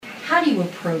how do you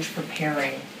approach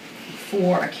preparing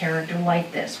for a character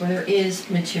like this, where there is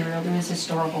material, there is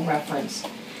historical reference,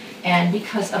 and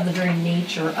because of the very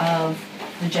nature of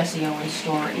the Jesse Owens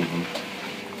story,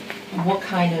 what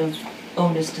kind of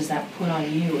onus does that put on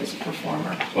you as a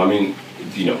performer? Well, I mean,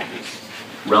 you know,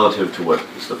 relative to what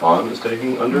Stefan is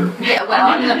taking under, Yeah,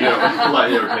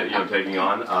 well, taking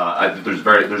on,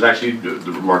 there's actually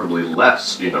remarkably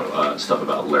less, stuff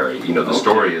about Larry. You know, the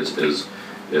story is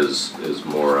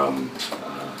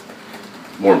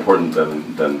more important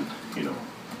than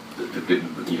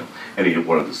any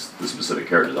one of the specific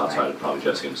characters outside of probably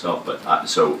Jesse himself. But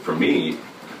so for me,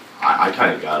 I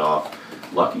kind of got off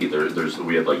lucky.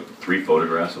 We had like 3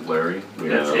 photographs of Larry.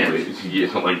 There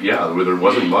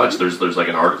wasn't much. There's like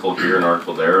an article here, an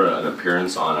article there, an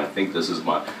appearance on I think This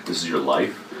Is Your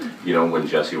Life. You know, when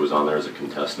Jesse was on there as a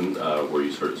contestant, where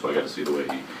you so I got to see the way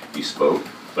he spoke.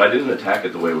 But I didn't attack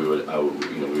it the way we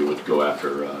would go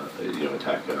after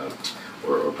attack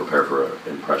or prepare for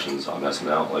impressions on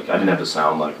SNL. Like I didn't have to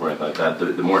sound like or anything like that.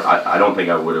 The more I don't think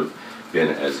I would have been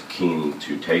as keen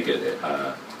to take it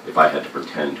if I had to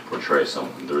pretend to portray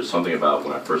someone. There was something about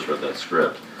when I first read that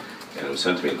script and it was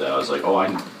sent to me that I was like, oh, I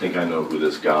think I know who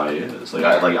this guy is.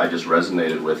 I just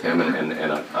resonated with him and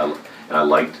I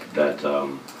liked that.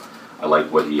 I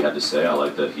liked what he had to say. I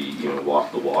liked that he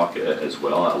walked the walk as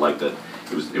well. I liked that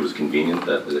it was convenient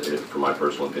that, for my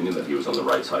personal opinion, that he was on the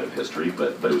right side of history.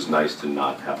 But it was nice to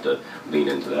not have to lean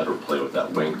into that or play with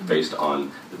that wink based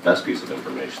on the best piece of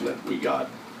information that we got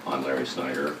on Larry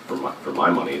Snyder for my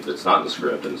money. That's not in the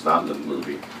script and it's not in the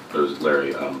movie. But it was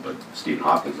Larry. But Stephen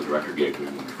Hopkins, the director, gave to me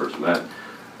when we first met.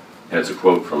 And it's a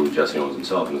quote from Jesse Owens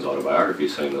himself in his autobiography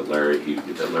saying that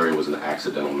Larry was an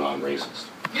accidental non-racist.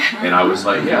 And I was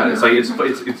like, yeah.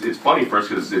 It's funny first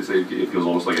because it feels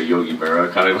almost like a Yogi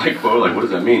Berra kind of like quote. Like, what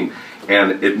does that mean?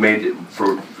 And it made it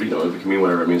can mean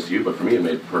whatever it means to you, but for me it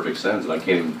made perfect sense, and I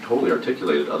can't even totally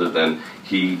articulate it other than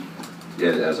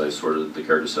as the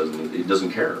character says, he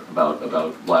doesn't care about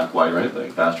black, white, or anything.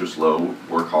 Fast or slow,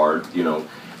 work hard,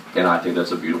 and I think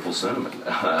that's a beautiful sentiment,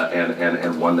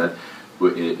 and one that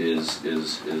is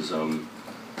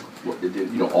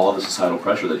all the societal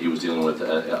pressure that he was dealing with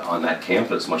on that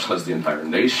campus, much less the entire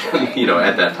nation,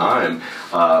 at that time,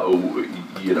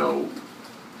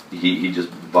 he just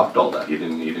bucked all that. He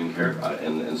didn't care about it,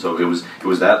 and so it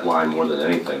was that line more than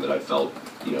anything that I felt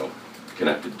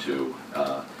connected to.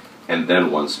 And then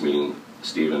once meeting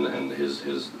Stephen and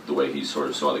the way he sort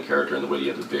of saw the character and the way he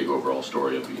had the big overall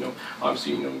story of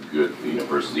obviously good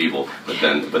versus evil, but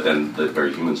then the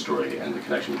very human story and the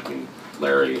connection between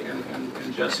Larry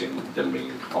and Jesse and them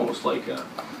being almost like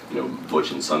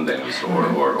Butch and Sundance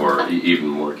or even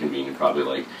more convenient probably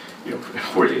like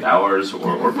 48 Hours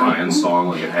or Brian's song.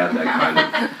 Like it had that kind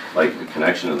of like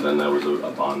connection, and then there was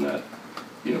a bond that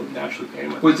naturally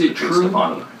came. Was it true?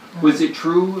 Stefan and I. Was it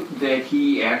true that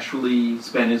he actually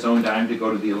spent his own dime to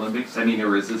go to the Olympics? I mean,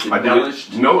 or is this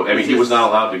embellished? No, I mean he was not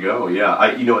allowed to go. Yeah,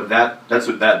 that's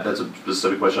a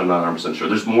specific question. I'm not 100% sure.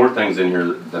 There's more things in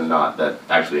here than not that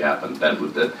actually happened. That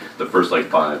the first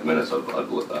 5 minutes of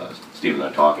Steve and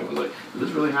I talking was like, did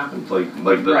this really happen? Like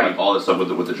all this stuff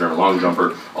with the German long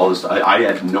jumper, all this. I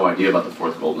had no idea about the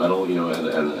 4th gold medal.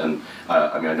 And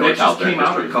I mean I know it's out there. That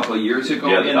just came out a couple of years ago.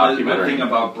 Yeah, the documentary. The thing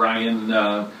about Brian.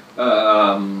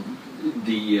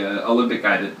 The Olympic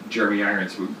guy that Jeremy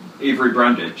Irons, Avery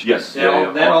Brundage. Yes.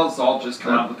 That's all just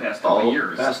come out in the past couple of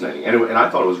years. Fascinating. And I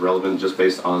thought it was relevant just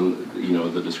based on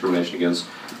the discrimination against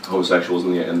homosexuals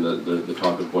and the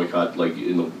talk of boycott like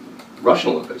in the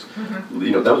Russian Olympics.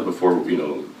 Mm-hmm. That was before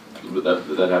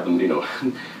that happened.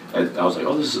 And I was like,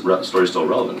 oh, this story's still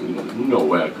relevant. No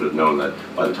way I could have known that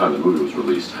by the time the movie was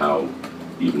released how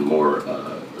even more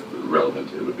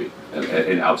relevant it would be,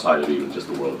 and outside of even just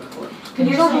the world of athletics. Can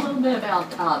you talk a little bit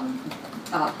about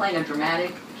playing a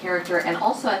dramatic character, and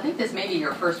also I think this may be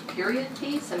your first period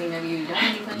piece. I mean, have you done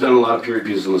anything? I've done a lot of period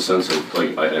pieces in the sense of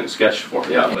in sketch form,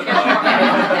 yeah. But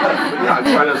I'm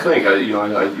trying to think. I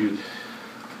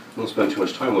don't spend too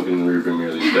much time looking in the rearview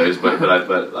mirror these days, but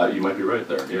you might be right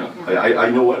there. Yeah, I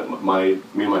know what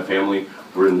me and my family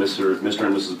were in Mr. and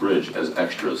Mrs. Bridge as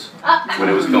extras when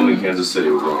it was filmed in Kansas City.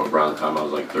 It was around the time I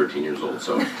was like 13 years old,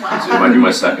 so it might be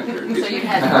my second period. So you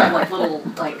had to wear like little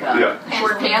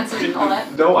short pants and all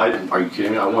that? No, are you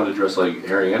kidding me? I wanted to dress like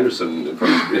Harry Anderson from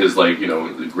his the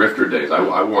grifter days.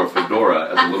 I wore a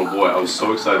fedora as a little boy. I was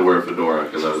so excited to wear a fedora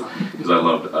because I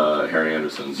loved Harry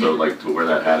Anderson. So to wear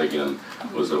that hat again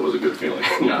was a good feeling.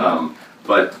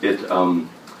 But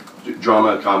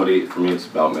drama, comedy, for me, it's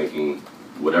about making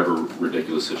whatever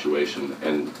ridiculous situation,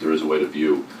 and there is a way to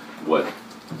view what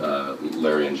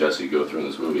Larry and Jesse go through in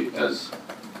this movie as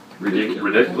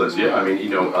ridiculous. Yeah, I mean,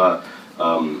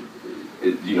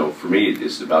 for me,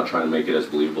 it's about trying to make it as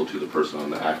believable to the person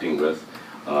I'm acting with,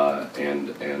 and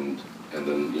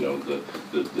then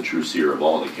the true seer of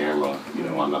all, the camera.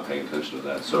 I'm not paying attention to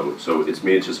that. So it's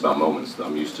just about moments.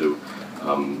 I'm used to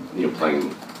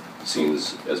playing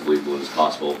scenes as believable as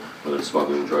possible, whether it's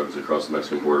smuggling drugs across the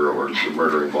Mexican border or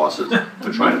murdering bosses,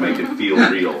 but trying to make it feel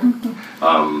real.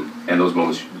 And those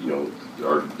moments,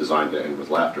 are designed to end with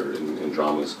laughter. In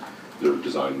dramas, they're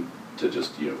designed to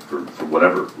just, for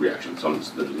whatever reaction.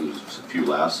 There's a few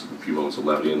laughs, a few moments of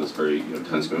levity in this very,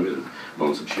 tense movie. There's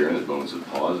moments of cheering, there's moments of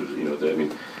pause. There's,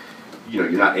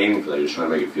 you're not aiming for that. You're just trying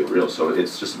to make it feel real. So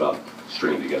it's just about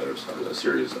stringing together a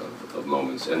series of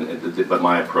moments. But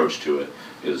my approach to it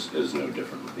is no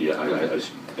different. Yeah,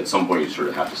 at some point you sort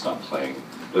of have to stop playing.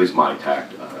 At least my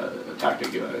tactic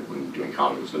when doing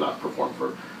comedy was to not perform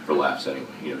for laughs anyway.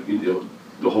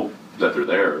 The hope that they're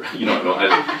there.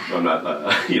 I'm not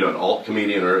an alt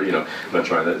comedian, or I'm not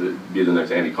trying to be the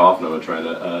next Andy Kaufman. I'm not trying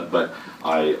to. But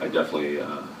I definitely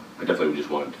just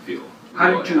wanted to feel. How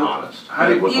did you honest?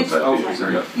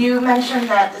 You mentioned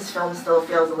that this film still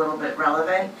feels a little bit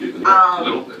relevant. A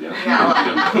little bit,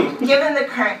 yeah. Given the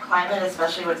current climate,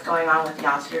 especially what's going on with the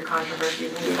Oscar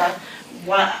controversies and stuff,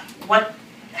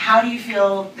 how do you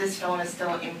feel this film is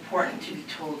still important to be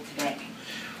told today?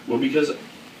 Well, because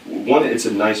one, it's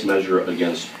a nice measure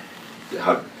against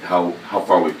how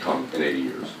far we've come in 80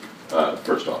 years.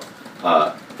 First off.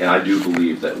 And I do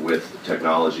believe that with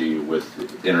technology, with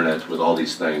the internet, with all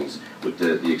these things, with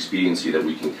the expediency that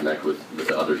we can connect with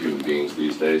the other human beings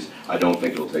these days, I don't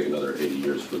think it'll take another 80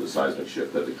 years for the seismic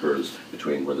shift that occurs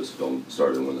between where this film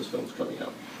started and when this film's coming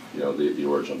out. The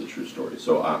origin of the true story.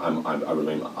 So I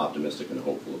remain optimistic and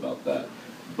hopeful about that.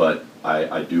 But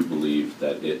I do believe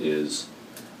that it is,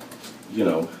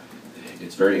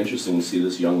 it's very interesting to see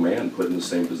this young man put in the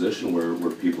same position where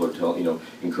people are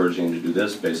encouraging him to do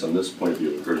this based on this point of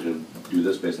view, encouraging him to do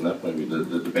this based on that point of view.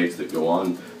 The debates that go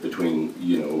on between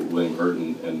William Hurt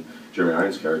and Jeremy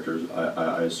Irons' characters,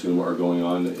 I assume, are going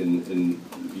on in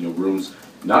rooms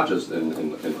not just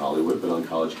in Hollywood, but on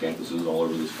college campuses all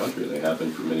over this country. They have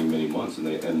been for many, many months,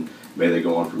 and may they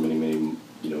go on for many, many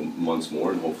months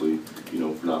more, and hopefully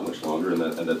for not much longer, and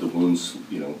that the wounds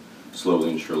slowly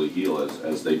and surely heal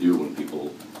as they do when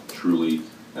people truly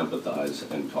empathize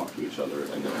and talk to each other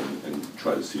and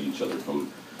try to see each other from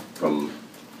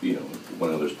one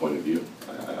another's point of view.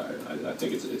 I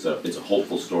think it's a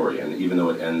hopeful story, and even though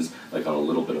it ends like on a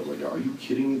little bit of like, are you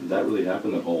kidding me? Did that really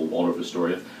happen? The whole Waldorf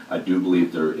Astoria. I do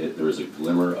believe there is a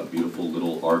glimmer, a beautiful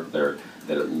little arc there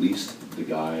that at least the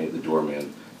guy, the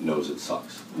doorman, knows it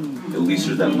sucks. Mm-hmm. At least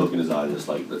there's that look in his eye that's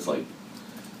like.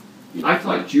 I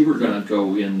thought you were going to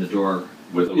go in the door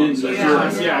with them.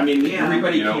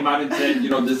 Everybody came out and said,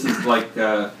 this is like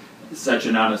such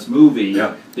an honest movie.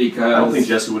 Yeah. Because I don't think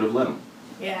Jesse would have let him.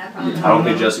 Yeah. I don't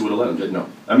think Jesse would have let him. No.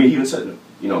 I mean, he even said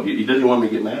no. He doesn't want me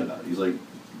to get mad about it. He's like,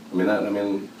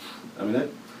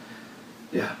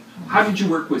 yeah. How did you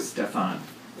work with Stefan?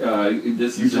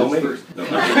 This is his first.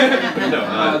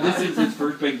 This is his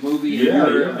first big movie, and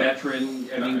you're a veteran.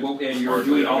 I mean, and you're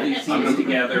doing all these scenes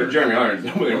together. Jeremy Irons,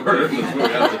 nobody heard of this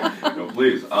movie.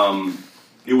 Please.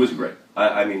 It was great.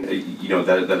 That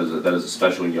is a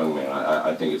special young man.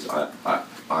 I think it's.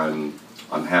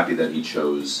 I'm happy that he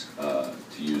chose to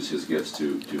use his gifts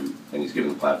and he's given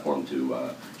the platform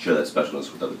to share that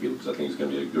specialness with other people, because I think he's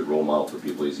going to be a good role model for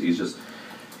people.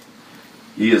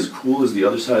 He is cool as the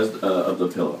other side of the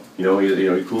pillow. He's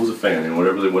cool as a fan, and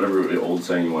whatever old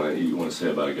saying you want to say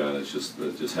about a guy that just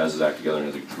has his act together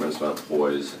and has a tremendous amount of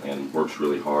poise and works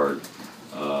really hard.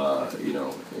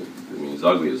 He's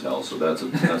ugly as hell, so that's a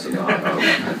no.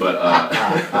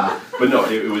 But no,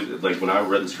 it was like when I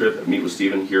read the script, meet with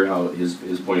Steven, hear how his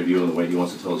point of view and the way he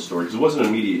wants to tell the story. Because it wasn't an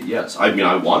immediate yes. I mean,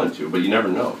 I wanted to, but you never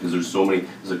know, because there's so many.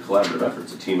 It's a collaborative effort.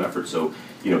 It's a team effort. So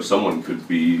someone could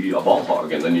be a ball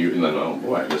hog, and then oh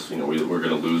boy, I guess we're going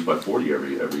to lose by 40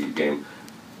 every game.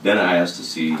 Then I asked to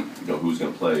see who's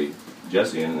going to play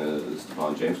Jesse, and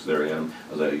Stefan James, because there I am.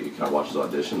 I was like, can I watch his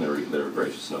audition? They were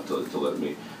gracious enough to let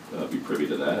me be privy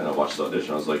to that, and I watched the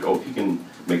audition. I was like, if he can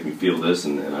make me feel this,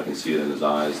 and I can see it in his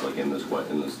eyes, like in this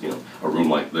a room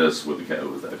like this with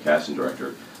a casting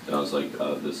director, then I was like,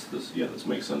 this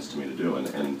makes sense to me to do,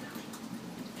 and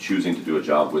choosing to do a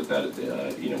job with that,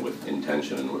 with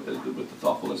intention and with the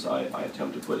thoughtfulness I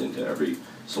attempt to put into every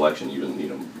selection, even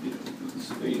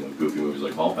goofy movies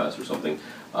like Hall Pass or something.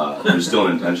 There's still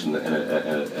an intention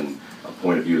and a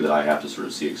point of view that I have to sort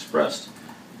of see expressed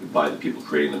by the people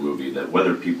creating the movie. That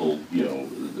whether people, the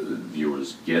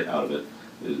viewers get out of it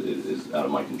is out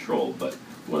of my control. But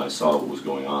when I saw what was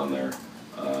going on there,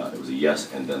 it was a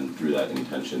yes, and then through that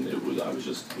intention, I was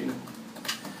just, you know,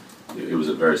 it was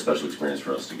a very special experience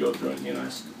for us to go through, and he and I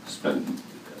spent,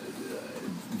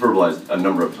 verbalized a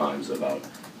number of times about,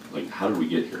 like, how did we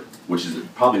get here? Which is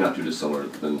probably not too dissimilar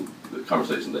than the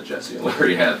conversation that Jesse and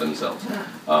Larry had themselves.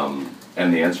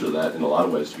 And the answer to that, in a lot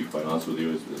of ways, to be quite honest with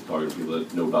you, is talking to people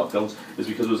that know about films, is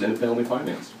because it was independently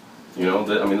financed. You know,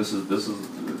 I mean, this is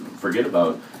forget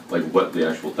about like what the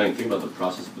actual thing. Think about the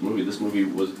process of the movie. This movie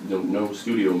was no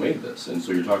studio made this, and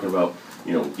so you're talking about,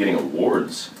 you know, getting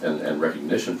awards and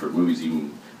recognition for movies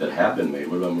even that have been made.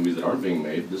 What about movies that aren't being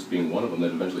made? This being one of them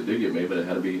that eventually did get made, but it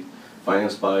had to be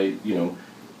financed by, you know,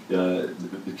 the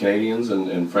Canadians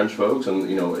and French folks, and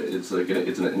you know, it's like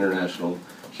it's an international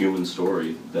human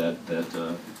story that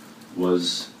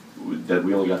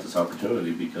we only got this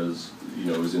opportunity because, you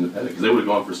know, it was independent. Because they would have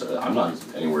gone for, I'm not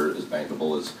anywhere as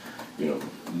bankable as, you know,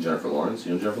 Jennifer Lawrence.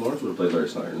 You know, Jennifer Lawrence would have played Larry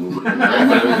Snyder. And would have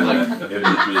been like, it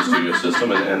was through the studio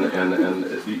system, and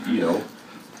you know,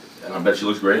 and I bet she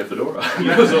looks great in fedora. You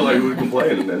know, so like, who would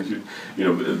complain? And she'd, you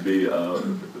know, it'd be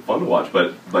fun to watch.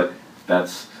 But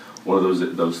that's one of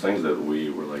those things that we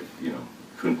were like, you know,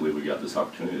 couldn't believe we got this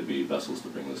opportunity to be vessels to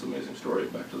bring this amazing story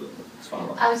back to the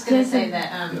spotlight. I was going to say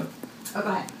that. Yeah. Oh, go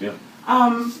ahead. Yeah.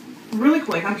 Really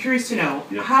quick, I'm curious to know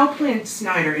Yeah. how Clint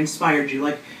Snyder inspired you,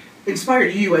 like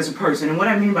inspired you as a person. And what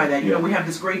I mean by that, you Yeah. know, we have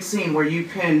this great scene where you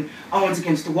pin Owens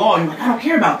against the wall, and you're like, I don't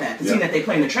care about that. The Yeah. scene that they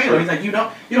play in the trailer, Sure. he's like, you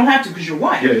don't have to because you're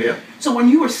white. Yeah. So when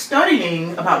you were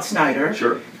studying about Snyder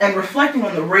Sure. and reflecting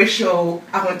on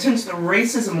how intense the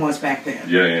racism was back then,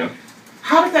 Yeah.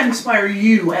 how did that inspire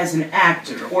you as an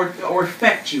actor or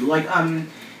affect you? Like,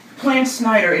 playing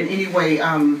Snyder in any way,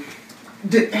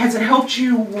 has it helped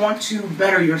you want to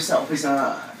better yourself as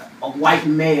a white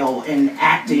male in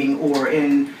acting or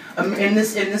in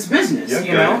this business? Yeah,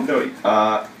 you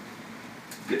know?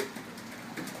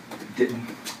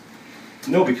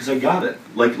 No, because I got it.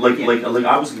 Like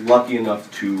I was lucky enough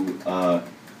to,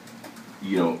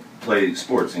 you know, play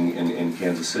sports in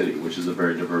Kansas City, which is a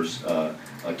very diverse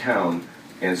town,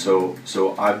 and so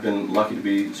I've been lucky to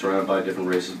be surrounded by different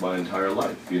races my entire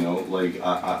life. You know, like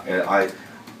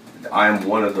I'm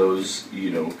one of those,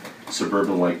 you know,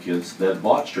 suburban white kids that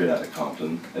bought Straight Outta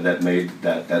Compton and that made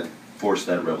that forced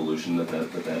that revolution, that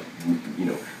you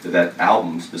know, that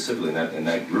album specifically in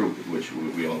that group, which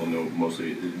we all know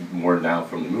mostly more now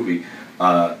from the movie,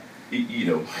 you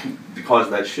know, because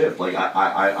of that shift. Like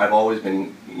I've always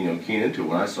been, you know, keen into it.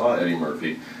 When I saw Eddie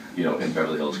Murphy, you know, in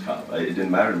Beverly Hills Cop, it didn't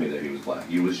matter to me that he was black.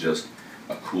 He was just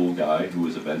a cool guy who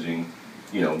was avenging,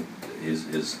 you know,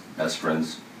 his best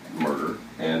friend's murder,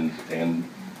 and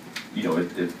you know,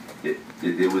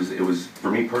 it was for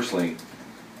me personally.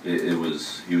 He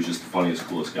was just the funniest,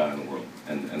 coolest guy in the world,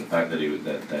 and the fact that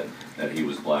he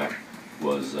was black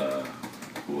was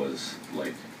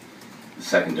like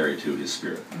secondary to his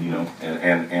spirit, you know,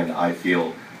 and I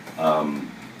feel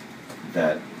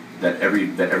that every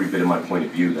bit of my point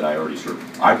of view that I already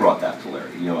I brought that to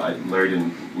Larry. You know, Larry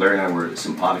and I were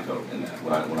simpatico in that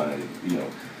when I you know,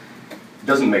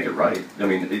 doesn't make it right. I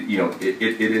mean, you know,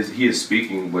 he is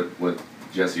speaking what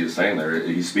Jesse is saying there.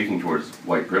 He's speaking towards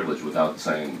white privilege without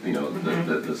saying, you know,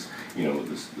 this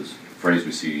phrase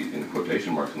we see in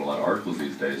quotation marks in a lot of articles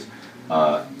these days.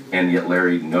 And yet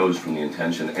Larry knows from the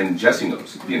intention, and Jesse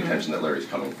knows the intention that Larry's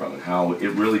coming from, and how it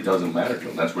really doesn't matter to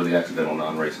him. That's where the accidental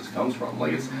non-racist comes from.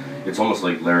 Like it's almost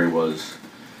like Larry was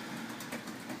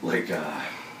like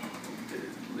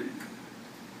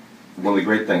one of the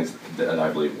great things that I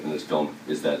believe in this film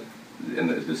is that, and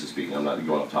this is speaking, I'm not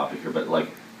going off topic here, but like,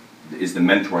 is the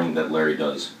mentoring that Larry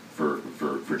does for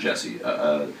Jesse,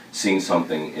 seeing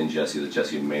something in Jesse that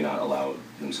Jesse may not allow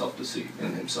himself to see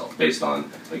in himself, based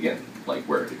on, again, like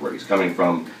where he's coming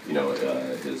from, you know,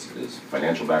 his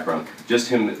financial background, just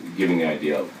him giving the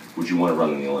idea of, would you want to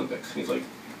run in the Olympics? And he's like,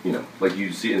 you know, like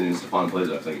you see it in Stefan plays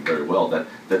it, I think, very well.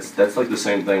 That's like the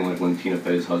same thing like when Tina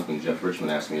Fey's husband Jeff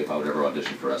Richmond asked me if I would ever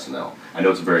audition for SNL. I know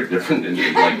it's very different,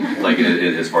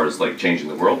 as far as like changing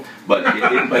the world, but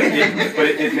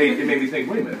it made me think,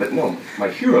 wait a minute, but no, my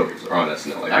heroes are on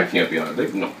SNL. Like I can't be on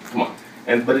it. No, come on.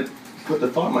 But it put the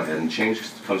thought in my head, and change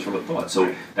comes from a thought.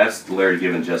 So that's Larry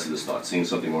giving Jesse this thought, seeing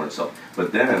something more in himself.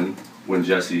 But then when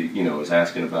Jesse, you know, is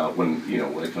asking about when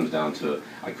it comes down to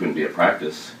I couldn't be at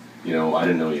practice. You know, I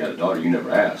didn't know you had a daughter, you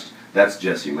never asked. That's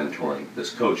Jesse mentoring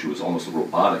this coach who was almost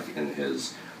robotic in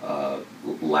his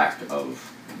lack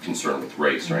of concern with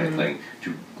race or anything.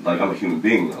 To, like, I'm a human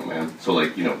being though, man. So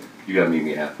like, you know, you gotta meet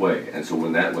me halfway. And so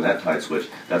when that tide switched,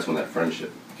 that's when that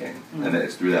friendship came. And then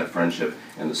it's through that friendship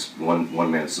and this one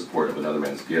man's support of another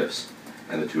man's gifts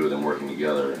and the two of them working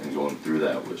together and going through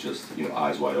that with just, you know,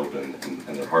 eyes wide open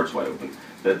and their hearts wide open,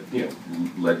 that, you know,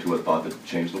 led to a thought that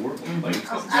changed the world. Like, we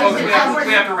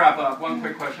have to wrap up. One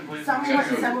quick question, please.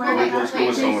 let's go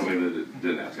with someone maybe that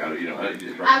didn't ask. You know,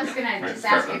 I was gonna just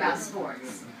ask you about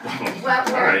sports.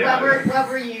 What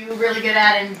were you really good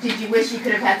at, and did you wish you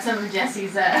could have had some of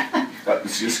Jesse's?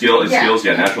 Skills,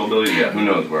 yeah, natural ability, yeah. Who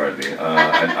knows where I'd be?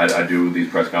 I do these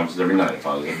press conferences every night if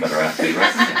I was a better athlete,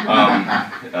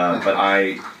 right?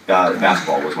 But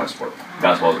basketball was my sport.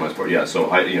 Basketball was my sport. Yeah.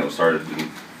 So I, you know, started in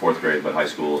 4th grade, but high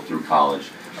school through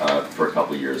college for a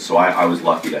couple of years. So I was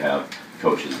lucky to have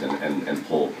coaches and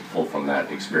pull from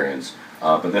that experience.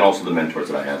 But then also the mentors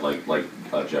that I had, like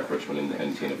Jeff Richmond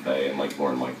and Tina Fey and like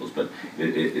Lauren Michaels. But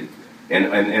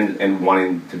and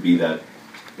wanting to be that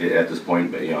at this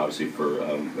point, you know, obviously for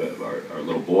our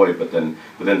little boy, but then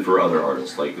for other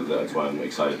artists, like that's why I'm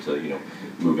excited to, you know,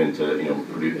 move into, you know,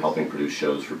 helping produce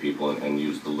shows for people and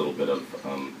use the little bit of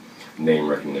name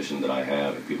recognition that I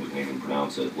have, if people can even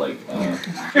pronounce it, like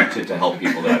to help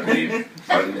people that I believe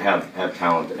have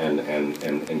talent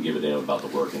and give a damn about the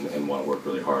work and want to work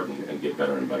really hard and get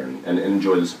better and better and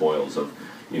enjoy the spoils of,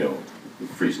 you know,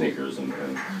 free sneakers and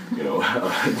you know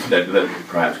that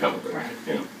perhaps come with it.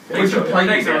 You know. What's your play?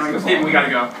 Thanks, Aaron. Stephen, we gotta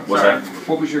go. What's that?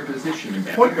 What was your position in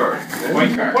that? Point guard.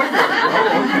 Point guard. Oh,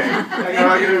 okay.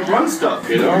 I gotta run stuff.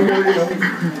 You know.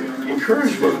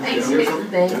 Encouragement. Thanks, Jason.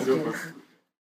 Thanks, Jason.